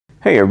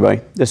Hey everybody,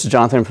 this is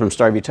Jonathan from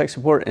Starview Tech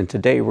Support, and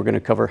today we're going to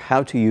cover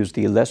how to use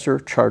the Lesser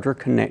Charger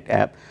Connect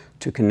app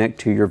to connect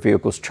to your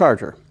vehicle's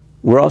charger.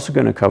 We're also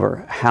going to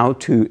cover how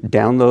to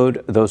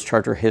download those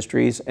charger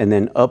histories and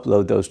then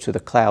upload those to the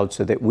cloud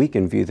so that we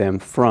can view them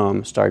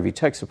from Starview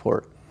Tech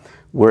Support.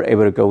 We're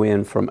able to go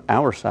in from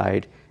our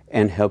side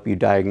and help you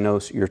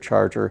diagnose your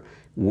charger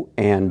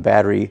and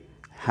battery,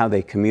 how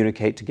they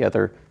communicate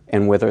together,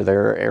 and whether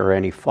there are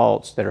any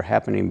faults that are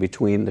happening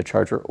between the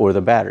charger or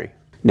the battery.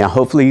 Now,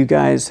 hopefully you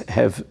guys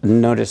have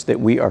noticed that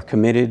we are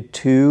committed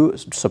to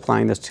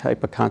supplying this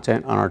type of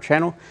content on our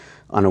channel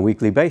on a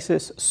weekly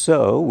basis.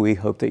 So we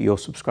hope that you'll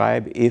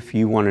subscribe if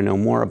you want to know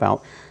more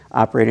about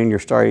operating your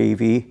Star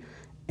EV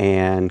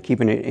and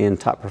keeping it in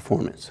top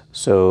performance.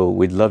 So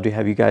we'd love to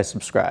have you guys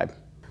subscribe.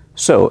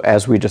 So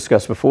as we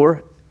discussed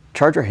before,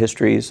 charger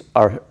histories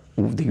are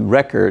the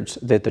records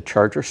that the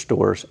charger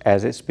stores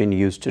as it's been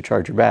used to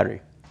charge your battery.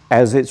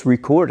 As it's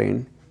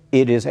recording,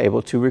 it is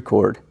able to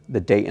record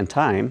the date and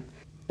time,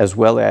 as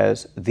well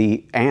as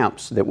the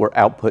amps that were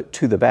output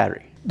to the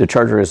battery. The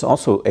charger is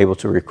also able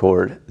to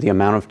record the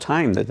amount of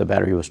time that the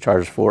battery was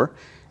charged for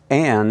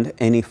and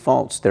any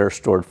faults that are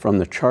stored from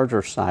the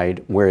charger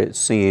side where it's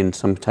seeing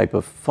some type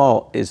of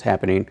fault is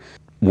happening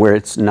where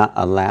it's not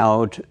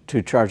allowed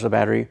to charge the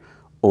battery,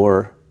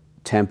 or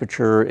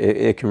temperature.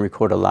 It can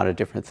record a lot of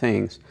different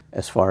things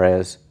as far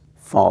as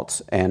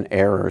faults and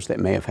errors that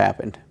may have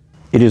happened.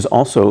 It is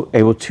also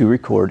able to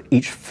record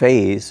each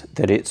phase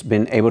that it's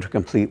been able to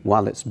complete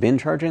while it's been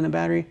charging the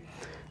battery,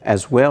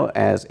 as well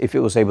as if it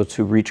was able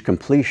to reach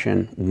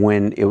completion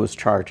when it was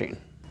charging.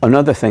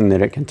 Another thing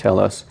that it can tell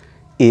us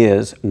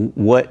is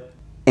what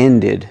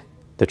ended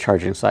the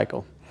charging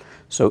cycle.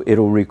 So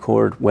it'll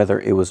record whether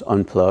it was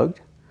unplugged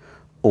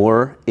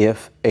or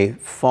if a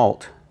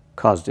fault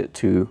caused it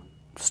to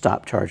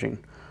stop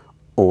charging,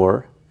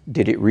 or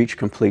did it reach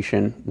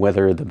completion,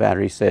 whether the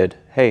battery said,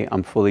 hey,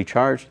 I'm fully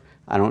charged,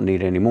 I don't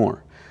need any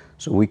more.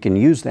 So we can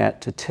use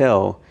that to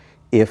tell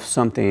if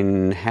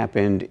something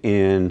happened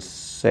in,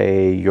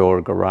 say,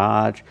 your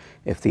garage.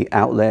 If the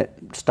outlet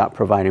stopped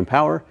providing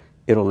power,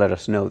 it'll let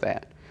us know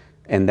that.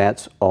 And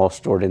that's all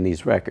stored in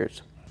these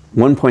records.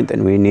 One point that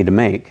we need to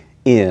make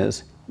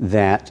is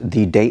that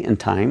the date and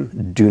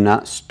time do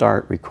not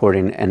start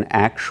recording an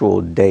actual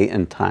date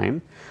and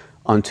time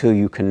until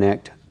you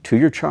connect to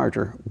your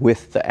charger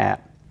with the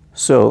app.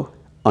 So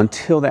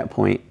until that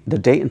point, the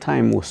date and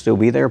time will still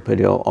be there, but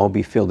it'll all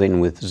be filled in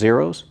with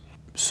zeros.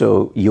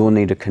 So you'll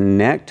need to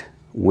connect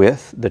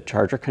with the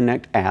Charger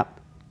Connect app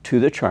to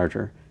the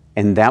charger,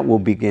 and that will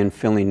begin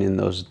filling in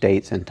those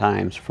dates and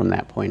times from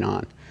that point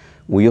on.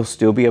 We'll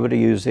still be able to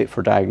use it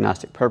for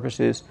diagnostic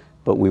purposes,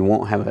 but we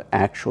won't have an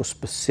actual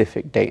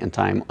specific date and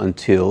time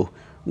until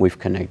we've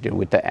connected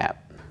with the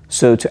app.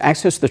 So to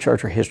access the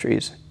charger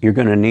histories, you're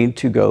going to need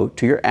to go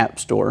to your app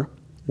store,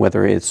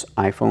 whether it's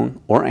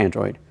iPhone or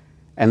Android,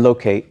 and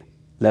locate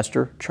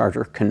Lesser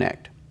Charger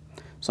Connect.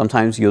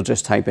 Sometimes you'll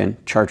just type in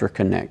Charger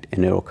Connect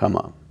and it'll come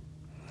up.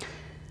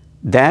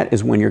 That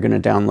is when you're going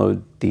to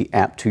download the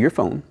app to your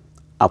phone.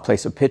 I'll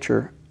place a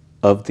picture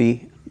of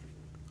the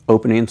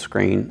opening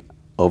screen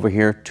over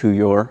here to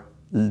your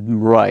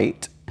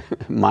right,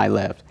 my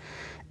left,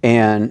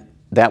 and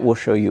that will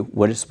show you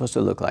what it's supposed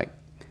to look like.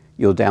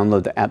 You'll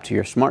download the app to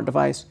your smart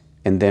device,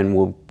 and then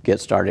we'll get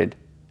started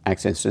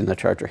accessing the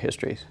charger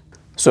histories.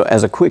 So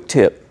as a quick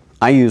tip,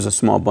 I use a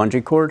small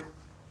bungee cord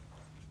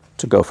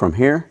to go from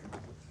here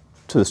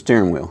to the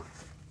steering wheel.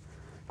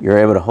 You're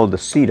able to hold the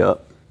seat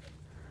up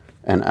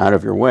and out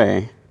of your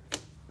way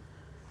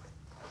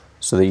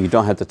so that you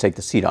don't have to take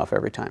the seat off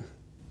every time.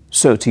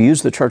 So to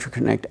use the Charger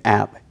Connect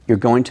app, you're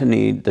going to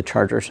need the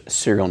charger's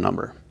serial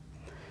number.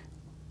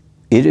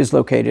 It is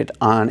located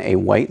on a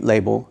white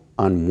label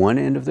on one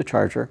end of the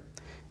charger,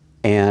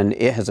 and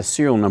it has a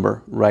serial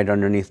number right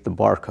underneath the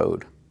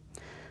barcode.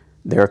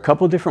 There are a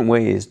couple different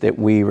ways that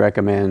we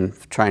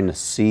recommend trying to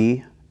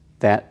see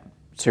that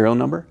serial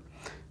number,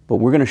 but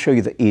we're going to show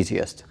you the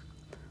easiest.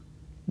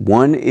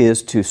 One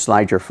is to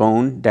slide your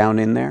phone down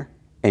in there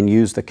and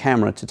use the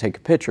camera to take a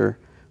picture,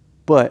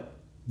 but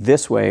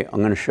this way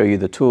I'm going to show you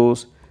the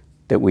tools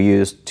that we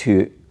use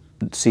to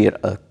see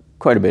it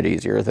quite a bit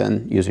easier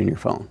than using your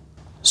phone.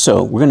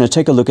 So we're going to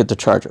take a look at the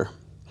charger.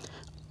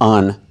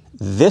 On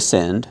this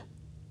end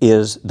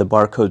is the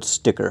barcode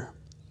sticker.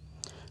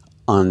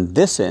 On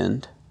this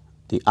end,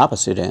 the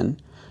opposite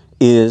end,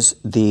 is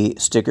the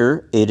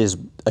sticker. It is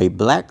a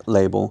black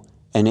label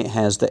and it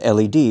has the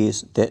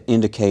LEDs that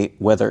indicate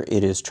whether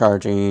it is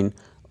charging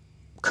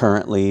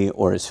currently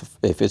or if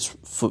it's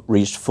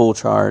reached full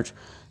charge,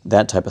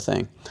 that type of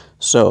thing.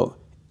 So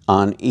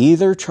on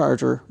either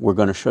charger, we're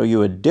going to show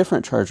you a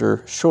different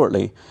charger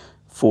shortly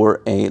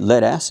for a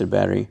lead acid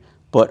battery,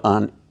 but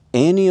on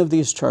any of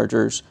these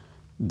chargers,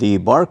 the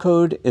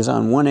barcode is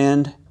on one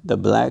end, the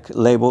black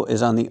label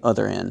is on the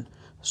other end.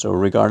 So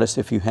regardless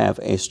if you have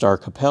a Star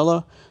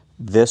Capella,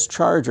 this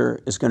charger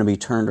is going to be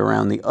turned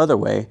around the other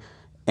way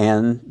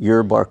and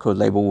your barcode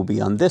label will be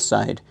on this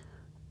side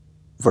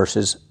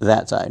versus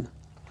that side.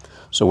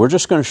 So we're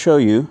just going to show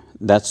you,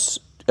 that's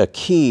a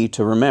key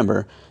to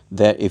remember,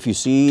 that if you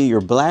see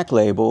your black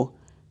label,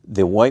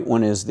 the white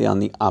one is on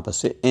the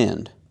opposite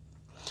end.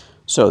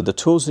 So the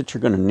tools that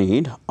you're going to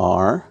need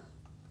are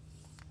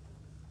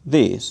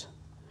these: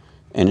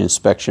 an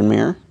inspection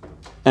mirror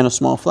and a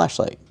small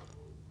flashlight.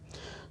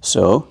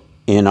 So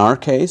in our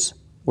case,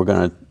 we're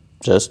going to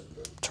just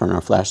turn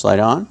our flashlight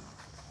on,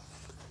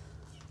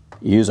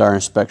 use our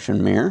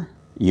inspection mirror.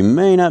 You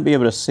may not be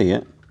able to see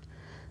it,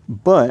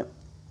 but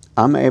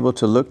I'm able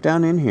to look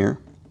down in here,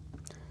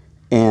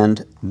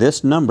 and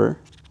this number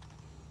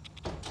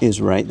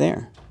is right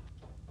there.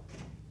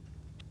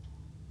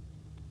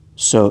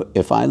 So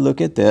if I look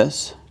at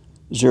this,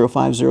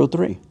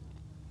 0503,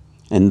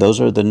 and those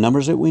are the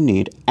numbers that we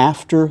need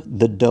after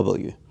the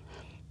W.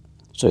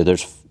 So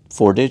there's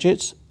 4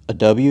 digits, a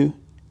W,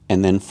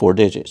 and then 4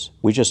 digits.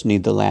 We just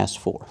need the last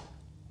 4.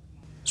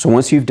 So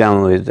once you've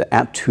downloaded the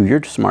app to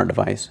your smart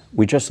device,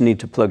 we just need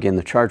to plug in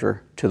the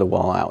charger to the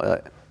wall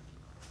outlet.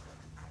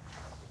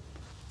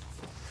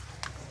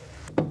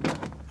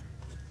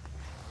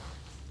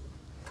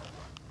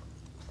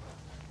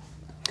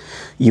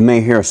 You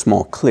may hear a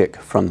small click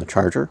from the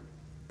charger.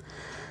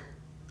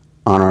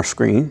 On our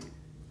screen,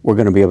 we're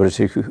going to be able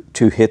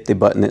to hit the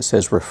button that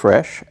says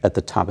refresh at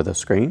the top of the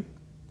screen.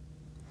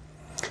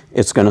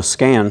 It's going to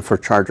scan for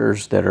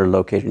chargers that are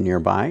located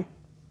nearby.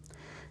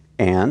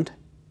 And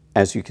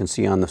as you can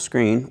see on the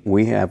screen,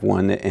 we have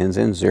one that ends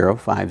in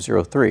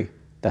 0503.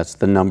 That's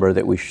the number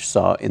that we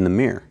saw in the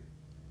mirror.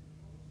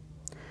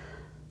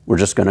 We're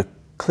just going to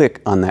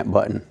click on that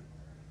button.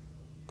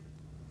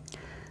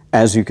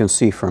 As you can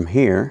see from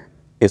here,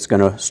 it's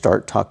going to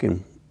start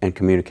talking and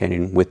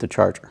communicating with the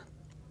charger.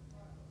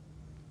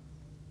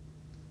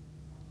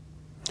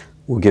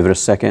 We'll give it a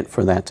second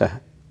for that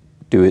to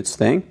do its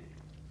thing.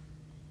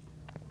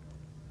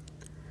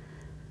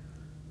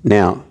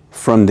 Now,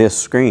 from this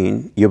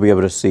screen, you'll be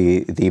able to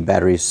see the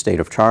battery's state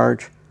of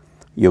charge.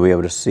 You'll be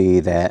able to see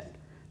that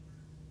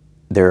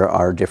there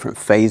are different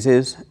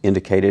phases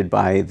indicated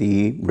by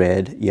the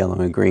red, yellow,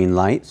 and green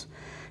lights,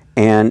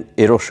 and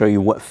it'll show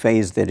you what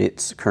phase that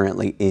it's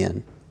currently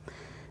in.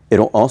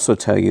 It'll also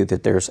tell you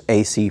that there's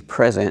AC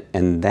present,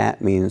 and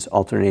that means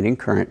alternating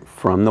current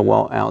from the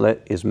wall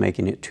outlet is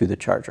making it to the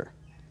charger.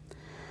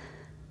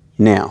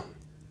 Now,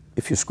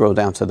 if you scroll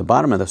down to the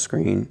bottom of the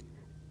screen,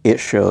 it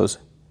shows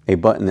a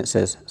button that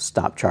says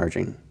stop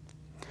charging.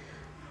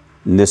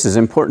 And this is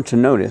important to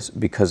notice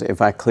because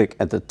if I click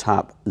at the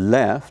top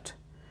left,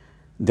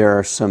 there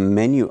are some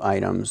menu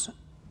items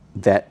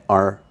that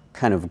are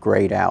kind of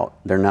grayed out.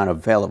 They're not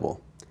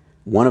available.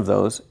 One of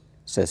those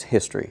says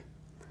history.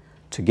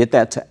 To get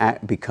that to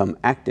become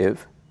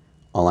active,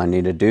 all I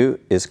need to do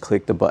is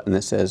click the button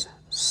that says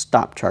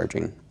stop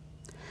charging.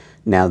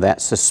 Now that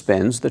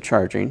suspends the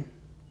charging.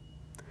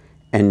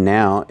 And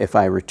now if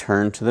I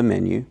return to the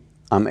menu,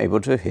 I'm able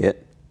to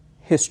hit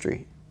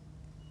history.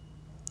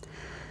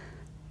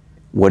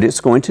 What it's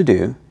going to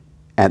do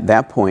at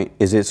that point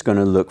is it's going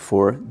to look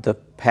for the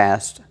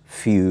past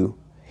few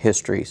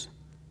histories.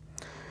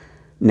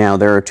 Now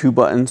there are 2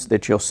 buttons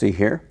that you'll see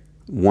here.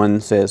 One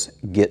says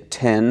get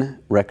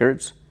 10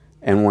 records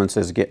and one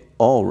says get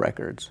all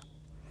records.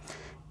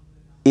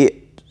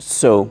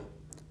 So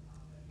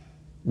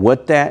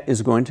what that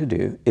is going to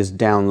do is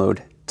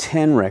download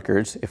 10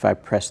 records. If I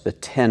press the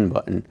 10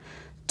 button,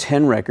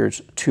 10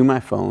 records to my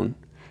phone,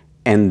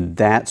 and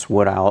that's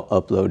what I'll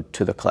upload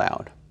to the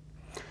cloud.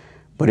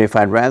 But if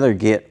I'd rather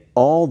get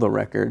all the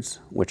records,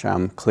 which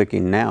I'm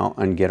clicking now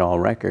on get all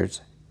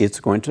records, it's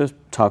going to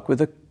talk with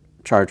the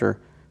charger,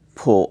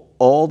 pull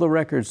all the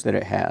records that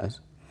it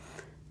has,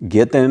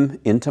 get them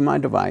into my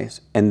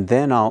device, and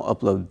then I'll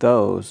upload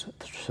those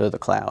to the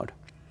cloud.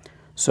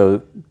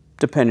 So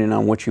depending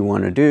on what you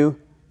want to do,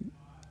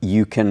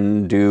 you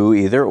can do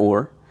either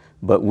or,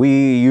 but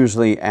we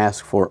usually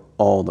ask for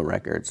all the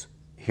records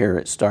here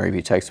at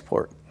StarEV Tech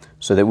Support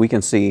so that we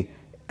can see,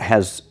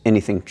 has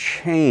anything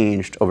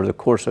changed over the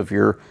course of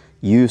your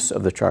use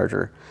of the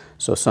charger?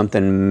 So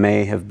something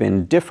may have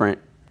been different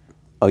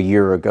a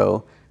year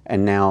ago,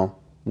 and now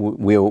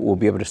we'll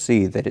be able to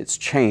see that it's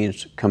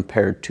changed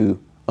compared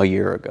to a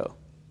year ago.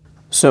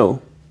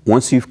 So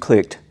once you've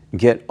clicked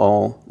get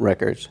all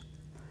records,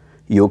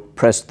 you'll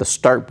press the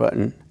start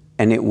button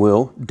and it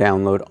will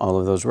download all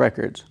of those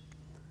records.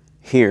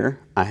 Here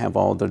I have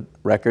all the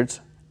records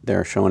that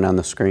are showing on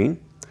the screen,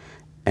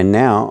 and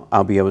now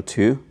I'll be able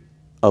to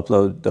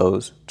upload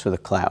those to the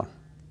cloud.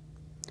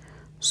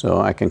 So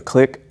I can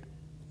click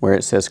where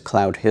it says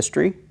cloud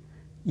history.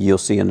 You'll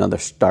see another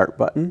start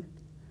button,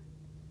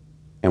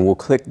 and we'll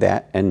click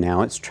that, and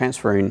now it's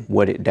transferring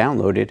what it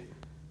downloaded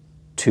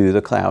to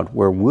the cloud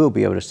where we'll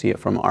be able to see it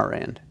from our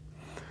end.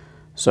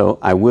 So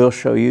I will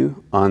show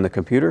you on the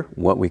computer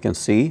what we can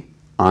see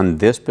on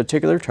this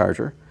particular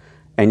charger,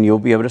 and you'll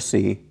be able to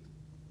see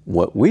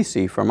what we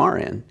see from our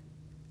end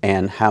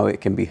and how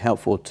it can be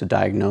helpful to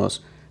diagnose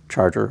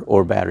charger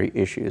or battery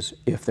issues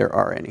if there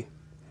are any.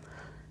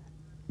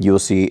 You'll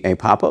see a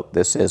pop-up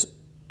that says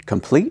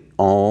complete,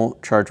 all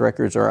charge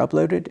records are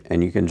uploaded,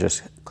 and you can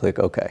just click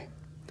OK.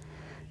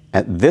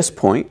 At this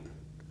point,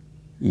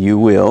 you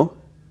will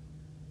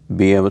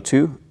be able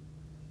to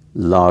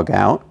log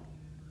out,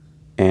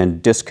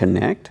 and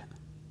disconnect.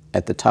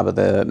 At the top of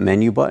the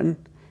menu button,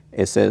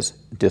 it says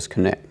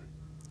disconnect.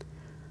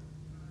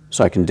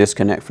 So I can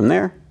disconnect from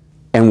there.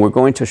 And we're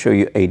going to show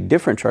you a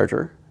different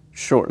charger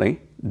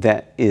shortly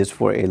that is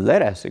for a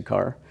lead acid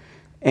car.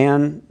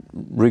 And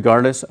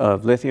regardless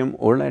of lithium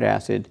or lead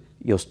acid,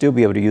 you'll still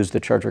be able to use the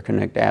Charger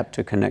Connect app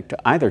to connect to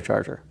either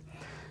charger.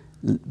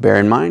 Bear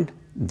in mind,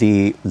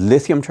 the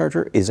lithium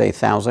charger is a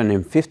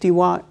 1050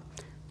 watt,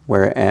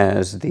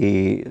 whereas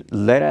the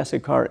lead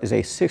acid car is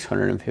a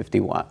 650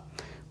 watt.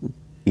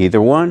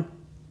 Either one,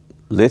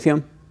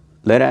 lithium,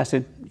 lead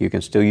acid, you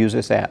can still use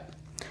this app.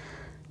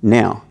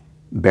 Now,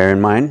 bear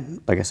in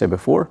mind, like I said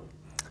before,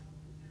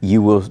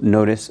 you will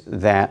notice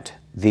that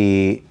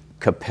the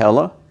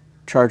Capella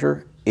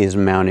charger is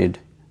mounted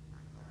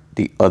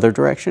the other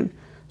direction,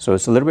 so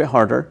it's a little bit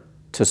harder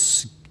to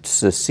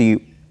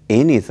see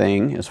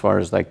anything as far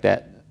as like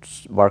that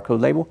barcode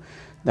label.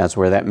 That's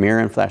where that mirror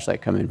and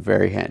flashlight come in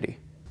very handy.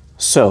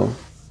 So,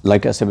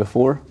 like I said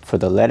before, for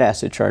the lead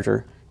acid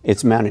charger,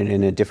 it's mounted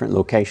in a different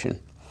location.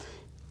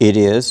 It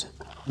is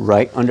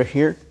right under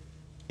here.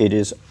 It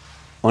is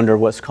under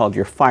what's called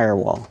your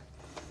firewall.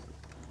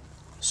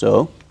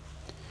 So,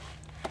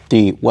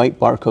 the white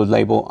barcode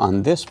label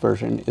on this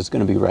version is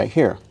going to be right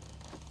here.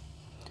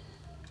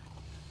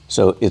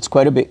 So it's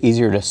quite a bit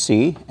easier to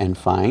see and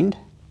find.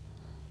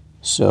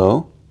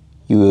 So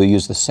you will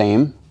use the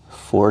same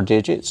 4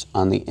 digits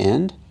on the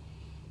end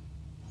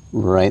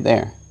right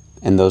there.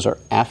 And those are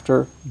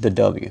after the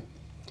W.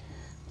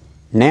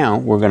 Now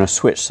we're going to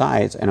switch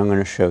sides, and I'm going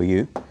to show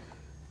you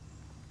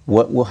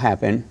what will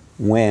happen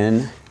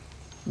when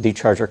the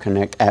Charger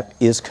Connect app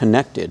is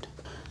connected.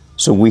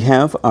 So we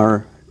have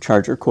our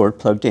charger cord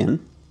plugged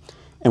in,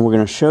 and we're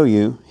going to show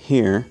you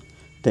here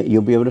that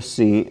you'll be able to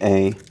see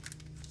a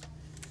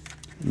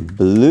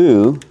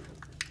blue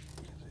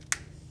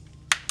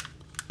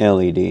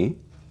LED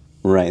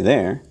right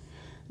there.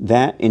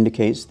 That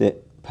indicates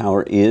that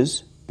power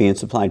is being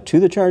supplied to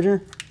the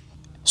charger.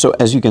 So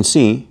as you can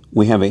see,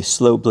 we have a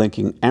slow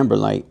blinking amber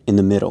light in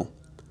the middle.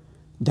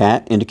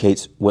 That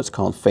indicates what's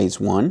called phase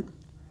 1.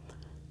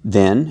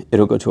 Then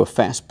it'll go to a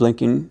fast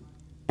blinking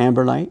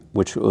amber light,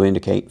 which will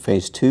indicate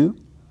phase 2.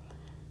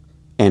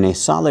 And a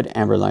solid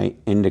amber light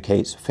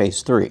indicates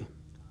phase 3.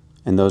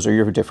 And those are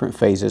your different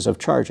phases of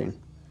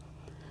charging.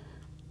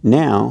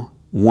 Now,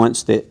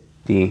 once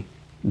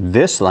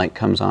this light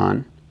comes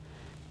on,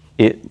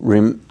 it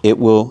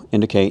will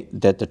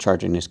indicate that the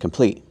charging is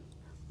complete.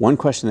 One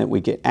question that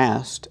we get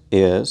asked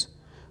is,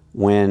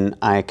 when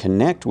I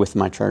connect with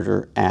my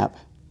charger app,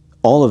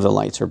 all of the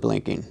lights are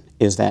blinking.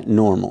 Is that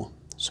normal?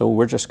 So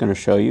we're just going to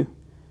show you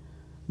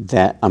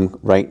that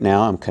right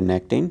now I'm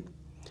connecting,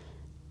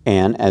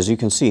 and as you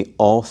can see,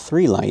 all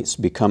 3 lights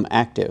become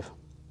active.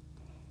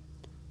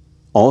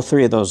 All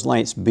 3 of those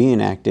lights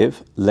being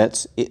active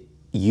lets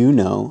you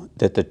know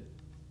that the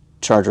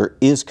charger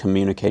is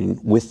communicating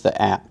with the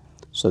app.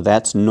 So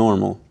that's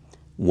normal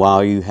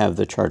while you have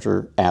the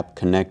charger app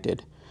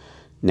connected.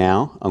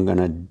 Now I'm going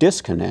to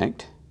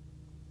disconnect.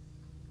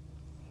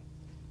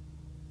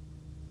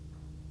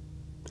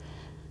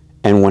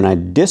 And when I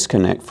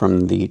disconnect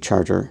from the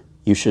charger,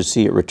 you should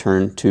see it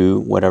return to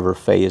whatever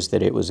phase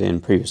that it was in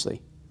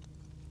previously.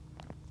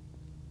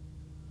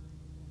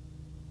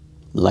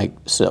 Like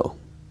so.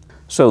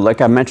 So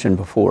like I mentioned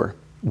before,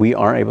 we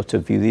are able to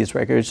view these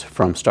records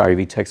from Star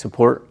EV Tech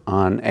Support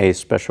on a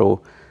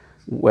special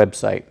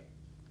website,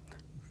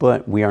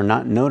 but we are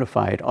not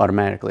notified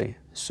automatically.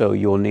 So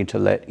you'll need to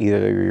let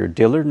either your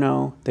dealer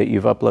know that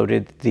you've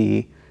uploaded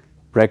the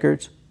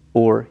records,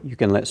 or you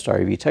can let Star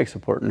EV Tech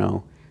Support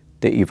know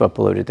that you've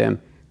uploaded them.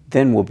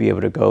 Then we'll be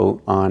able to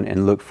go on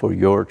and look for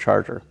your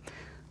charger.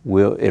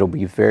 It'll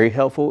be very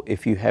helpful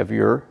if you have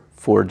your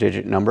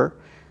 4-digit number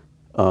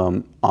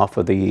off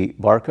of the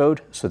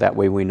barcode, so that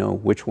way we know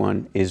which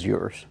one is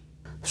yours.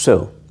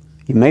 So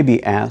you may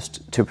be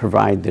asked to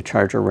provide the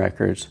charger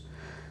records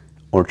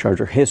or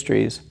charger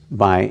histories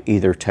by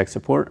either tech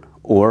support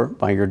or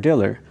by your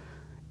dealer,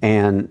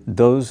 and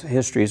those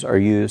histories are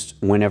used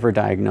whenever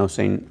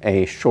diagnosing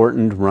a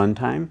shortened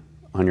runtime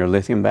on your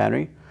lithium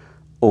battery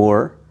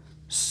or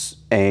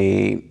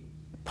a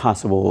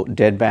possible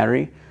dead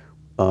battery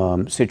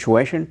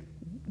situation.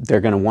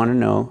 They're going to want to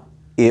know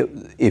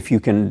if you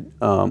can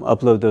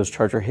upload those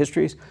charger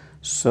histories,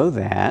 so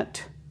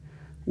that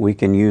we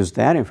can use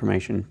that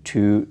information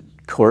to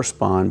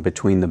correspond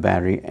between the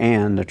battery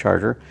and the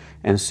charger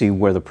and see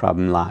where the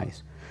problem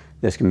lies.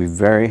 This can be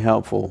very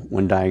helpful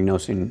when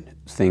diagnosing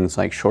things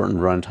like shortened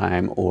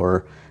runtime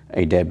or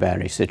a dead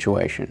battery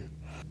situation.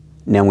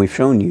 Now we've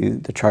shown you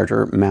the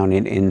charger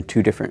mounted in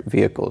 2 different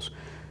vehicles,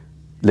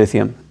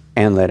 lithium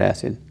and lead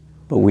acid,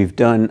 but we've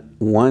done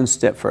one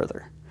step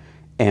further.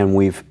 And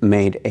we've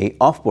made an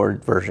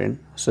off-board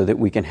version so that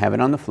we can have it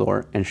on the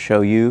floor and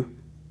show you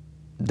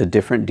the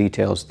different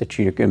details that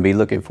you're going to be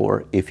looking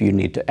for if you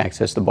need to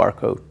access the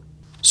barcode.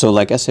 So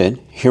like I said,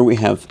 here we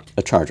have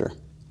a charger.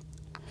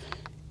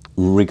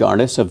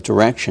 Regardless of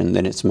direction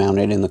that it's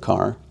mounted in the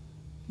car,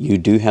 you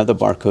do have the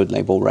barcode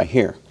label right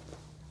here.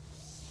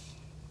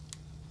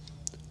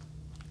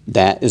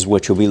 that is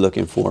what you'll be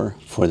looking for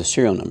the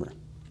serial number.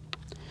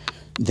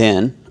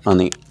 Then on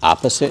the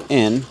opposite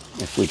end,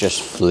 if we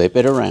just flip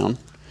it around,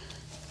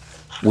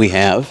 we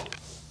have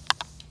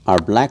our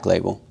black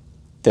label.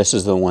 This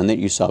is the one that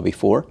you saw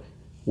before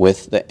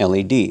with the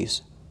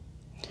LEDs.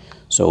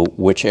 So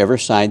whichever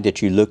side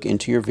that you look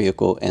into your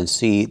vehicle and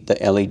see the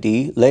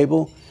LED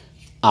label,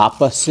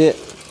 opposite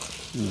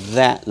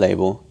that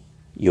label,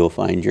 you'll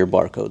find your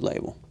barcode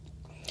label.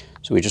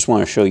 So we just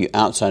want to show you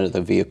outside of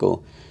the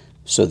vehicle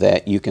so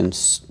that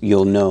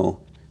you'll know,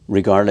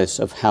 regardless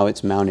of how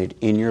it's mounted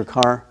in your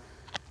car,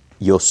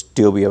 you'll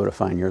still be able to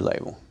find your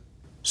label.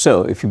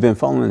 So if you've been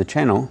following the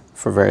channel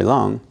for very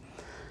long,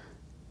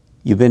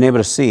 you've been able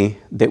to see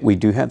that we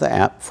do have the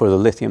app for the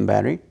lithium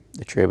battery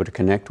that you're able to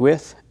connect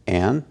with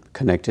and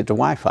connect it to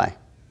Wi-Fi.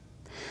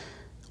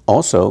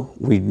 Also,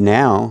 we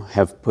now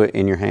have put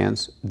in your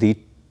hands the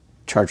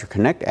Charger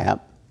Connect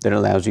app that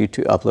allows you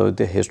to upload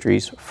the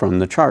histories from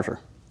the charger.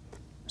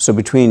 So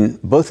between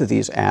both of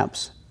these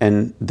apps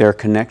and their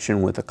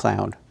connection with the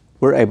cloud,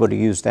 we're able to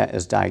use that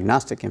as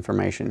diagnostic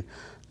information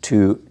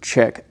to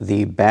check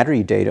the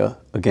battery data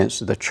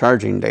against the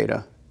charging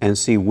data and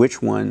see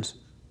which ones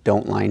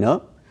don't line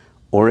up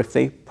or if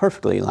they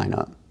perfectly line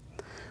up.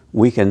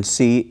 We can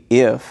see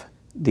if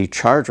the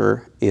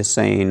charger is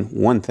saying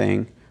one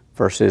thing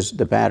versus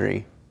the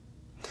battery.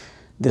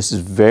 This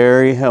is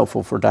very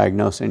helpful for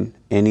diagnosing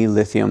any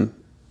lithium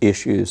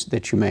issues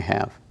that you may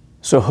have.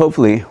 So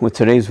hopefully with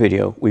today's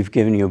video, we've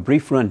given you a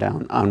brief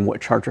rundown on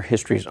what charger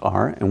histories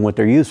are and what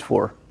they're used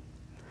for.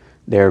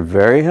 They're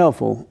very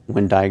helpful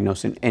when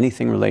diagnosing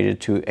anything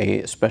related to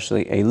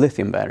especially a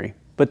lithium battery,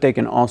 but they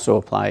can also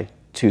apply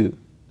to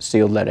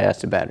sealed lead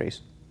acid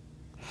batteries.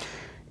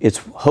 It's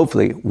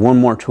hopefully one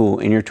more tool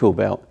in your tool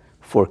belt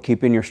for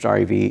keeping your Star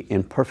EV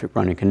in perfect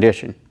running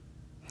condition.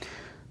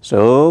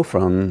 So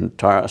from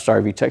Star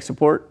EV Tech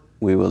Support,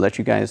 we will let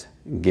you guys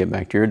get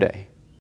back to your day.